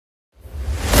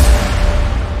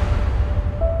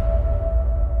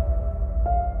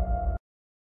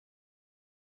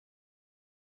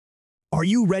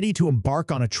Are you ready to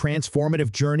embark on a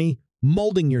transformative journey,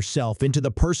 molding yourself into the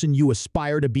person you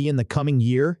aspire to be in the coming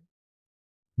year?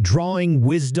 Drawing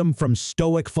wisdom from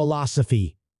Stoic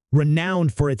philosophy,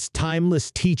 renowned for its timeless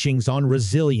teachings on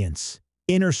resilience,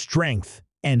 inner strength,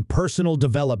 and personal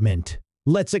development,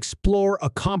 let's explore a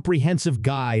comprehensive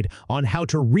guide on how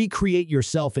to recreate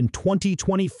yourself in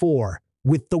 2024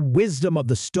 with the wisdom of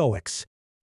the Stoics.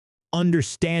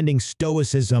 Understanding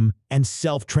Stoicism and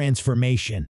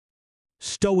self-transformation.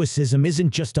 Stoicism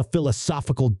isn't just a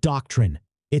philosophical doctrine,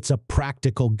 it's a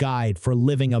practical guide for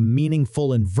living a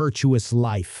meaningful and virtuous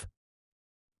life.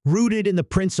 Rooted in the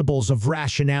principles of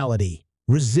rationality,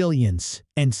 resilience,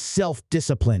 and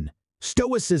self-discipline,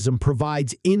 Stoicism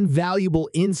provides invaluable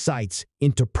insights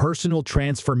into personal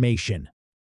transformation.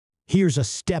 Here's a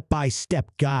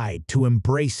step-by-step guide to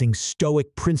embracing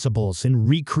Stoic principles and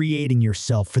recreating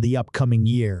yourself for the upcoming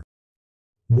year.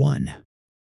 1.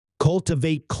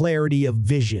 Cultivate clarity of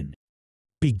vision.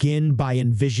 Begin by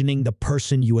envisioning the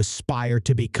person you aspire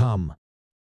to become.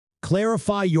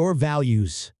 Clarify your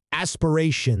values,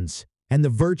 aspirations, and the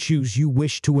virtues you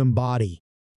wish to embody.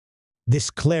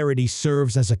 This clarity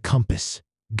serves as a compass,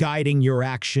 guiding your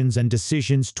actions and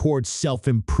decisions towards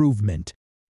self-improvement.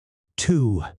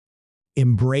 2.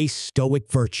 Embrace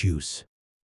Stoic virtues.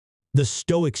 The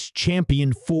Stoics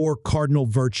champion 4 cardinal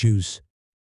virtues.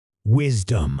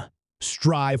 Wisdom.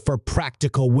 Strive for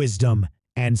practical wisdom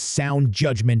and sound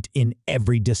judgment in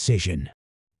every decision.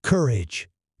 Courage.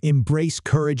 Embrace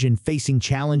courage in facing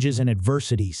challenges and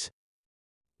adversities.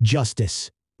 Justice.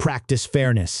 Practice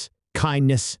fairness,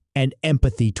 kindness, and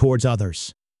empathy towards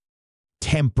others.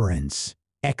 Temperance.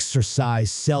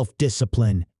 Exercise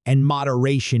self-discipline and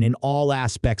moderation in all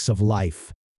aspects of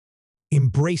life.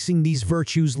 Embracing these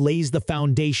virtues lays the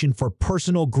foundation for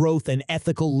personal growth and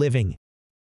ethical living.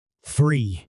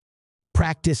 3.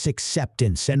 Practice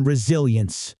acceptance and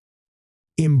resilience.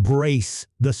 Embrace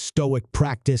the Stoic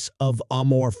practice of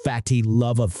amor fati,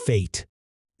 love of fate.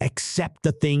 Accept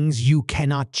the things you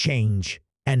cannot change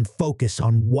and focus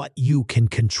on what you can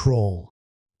control.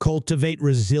 Cultivate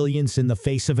resilience in the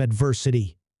face of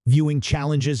adversity, viewing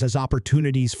challenges as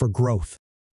opportunities for growth.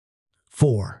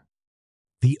 4.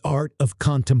 The art of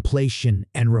contemplation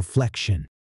and reflection.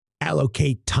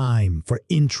 Allocate time for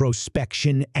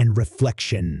introspection and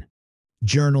reflection.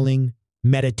 Journaling,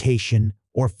 meditation,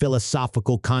 or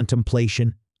philosophical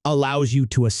contemplation allows you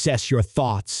to assess your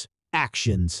thoughts,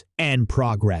 actions, and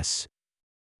progress.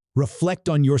 Reflect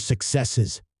on your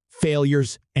successes,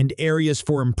 failures, and areas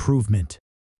for improvement.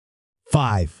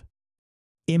 5.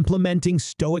 Implementing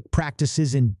Stoic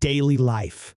practices in daily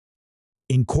life.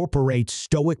 Incorporate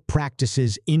Stoic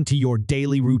practices into your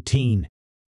daily routine.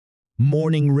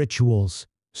 Morning rituals.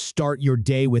 Start your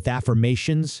day with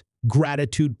affirmations,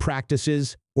 gratitude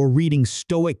practices, or reading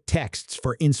Stoic texts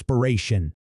for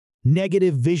inspiration.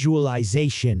 Negative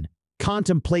visualization.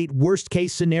 Contemplate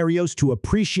worst-case scenarios to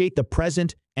appreciate the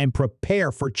present and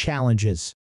prepare for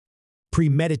challenges.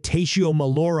 Premeditatio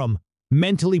malorum.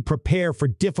 Mentally prepare for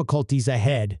difficulties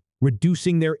ahead,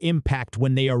 reducing their impact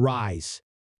when they arise.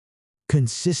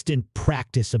 Consistent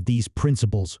practice of these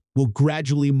principles will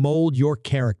gradually mold your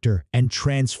character and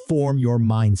transform your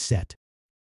mindset.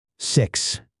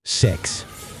 6.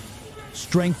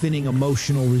 Strengthening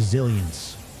emotional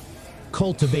resilience.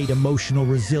 Cultivate emotional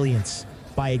resilience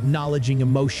by acknowledging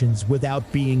emotions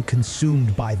without being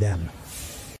consumed by them.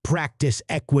 Practice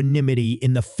equanimity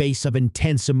in the face of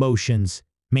intense emotions,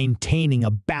 maintaining a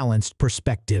balanced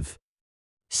perspective.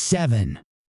 7.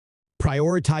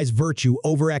 Prioritize virtue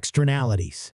over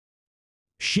externalities.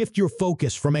 Shift your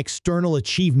focus from external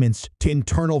achievements to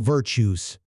internal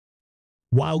virtues.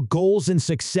 While goals and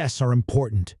success are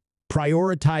important,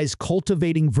 prioritize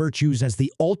cultivating virtues as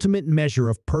the ultimate measure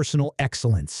of personal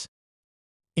excellence.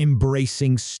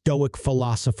 Embracing Stoic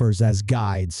philosophers as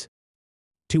guides.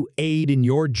 To aid in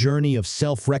your journey of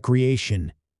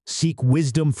self-recreation, seek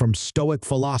wisdom from Stoic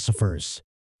philosophers.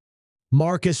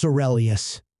 Marcus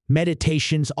Aurelius.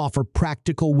 Meditations offer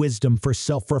practical wisdom for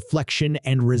self-reflection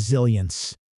and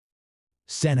resilience.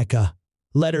 Seneca.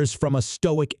 Letters from a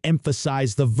Stoic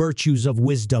emphasize the virtues of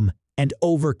wisdom and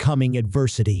overcoming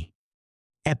adversity.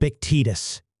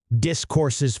 Epictetus.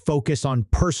 Discourses focus on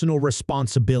personal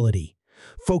responsibility,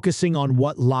 focusing on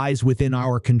what lies within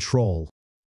our control.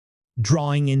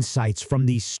 Drawing insights from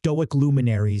these Stoic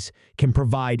luminaries can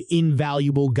provide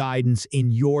invaluable guidance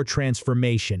in your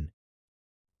transformation.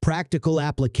 Practical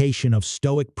application of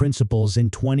Stoic principles in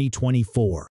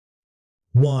 2024.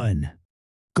 1.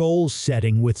 Goal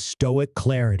setting with Stoic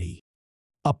clarity.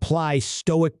 Apply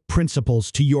Stoic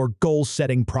principles to your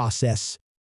goal-setting process.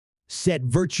 Set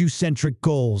virtue-centric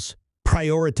goals,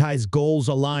 Prioritize goals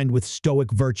aligned with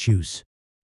Stoic virtues.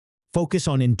 Focus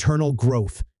on internal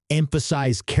growth.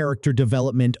 Emphasize character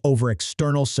development over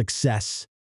external success.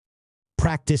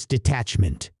 Practice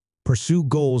detachment. Pursue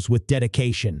goals with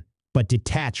dedication, but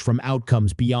detach from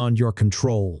outcomes beyond your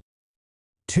control.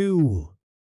 2.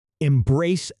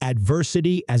 Embrace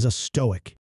adversity as a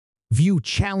Stoic. View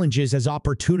challenges as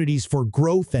opportunities for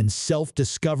growth and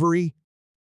self-discovery.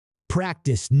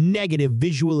 Practice negative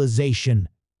visualization.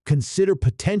 Consider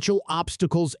potential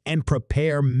obstacles and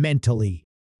prepare mentally.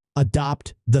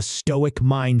 Adopt the Stoic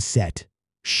mindset.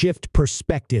 Shift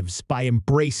perspectives by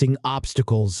embracing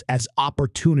obstacles as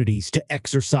opportunities to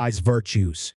exercise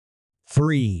virtues.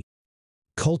 3.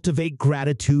 Cultivate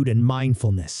gratitude and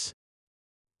mindfulness.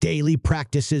 Daily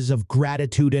practices of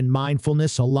gratitude and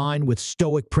mindfulness align with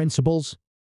Stoic principles.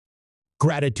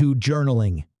 Gratitude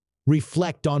journaling.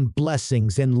 Reflect on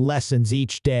blessings and lessons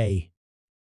each day.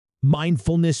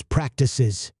 Mindfulness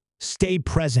practices. Stay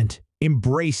present,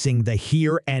 embracing the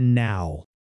here and now.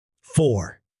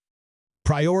 4.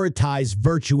 Prioritize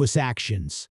virtuous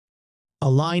actions.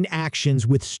 Align actions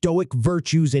with Stoic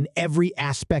virtues in every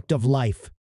aspect of life.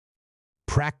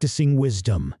 Practicing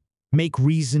wisdom. Make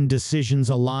reasoned decisions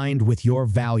aligned with your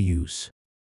values.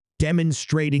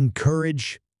 Demonstrating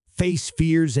courage. Face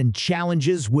fears and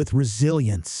challenges with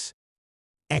resilience.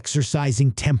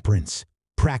 Exercising temperance.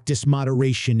 Practice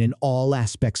moderation in all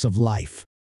aspects of life.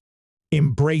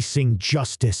 Embracing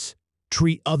justice.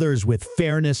 Treat others with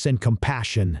fairness and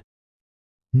compassion.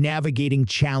 Navigating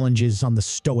challenges on the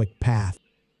Stoic path.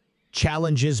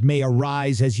 Challenges may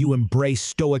arise as you embrace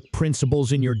Stoic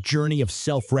principles in your journey of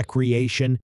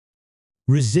self-recreation.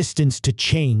 Resistance to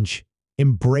change.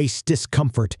 Embrace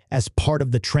discomfort as part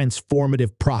of the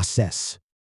transformative process.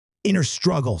 Inner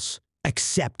struggles.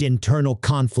 Accept internal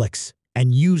conflicts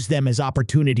and use them as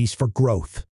opportunities for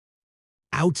growth.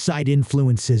 Outside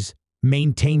influences.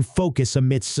 Maintain focus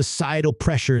amidst societal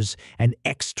pressures and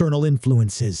external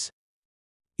influences.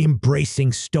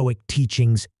 Embracing Stoic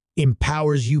teachings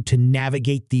empowers you to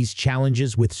navigate these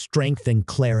challenges with strength and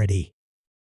clarity.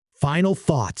 Final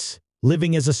thoughts.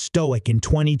 Living as a Stoic in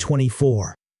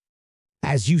 2024.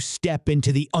 As you step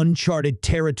into the uncharted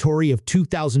territory of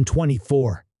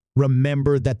 2024,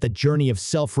 remember that the journey of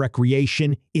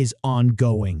self-recreation is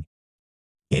ongoing.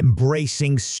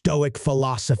 Embracing Stoic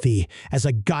philosophy as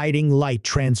a guiding light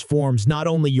transforms not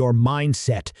only your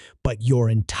mindset, but your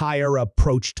entire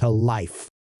approach to life.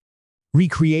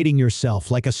 Recreating yourself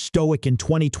like a Stoic in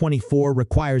 2024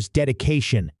 requires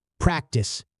dedication,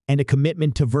 practice, and a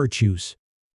commitment to virtues.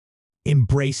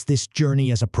 Embrace this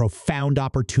journey as a profound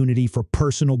opportunity for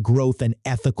personal growth and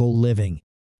ethical living.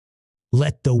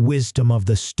 Let the wisdom of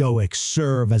the Stoics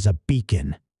serve as a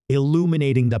beacon,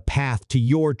 illuminating the path to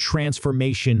your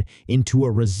transformation into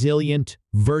a resilient,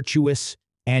 virtuous,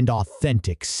 and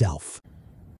authentic self.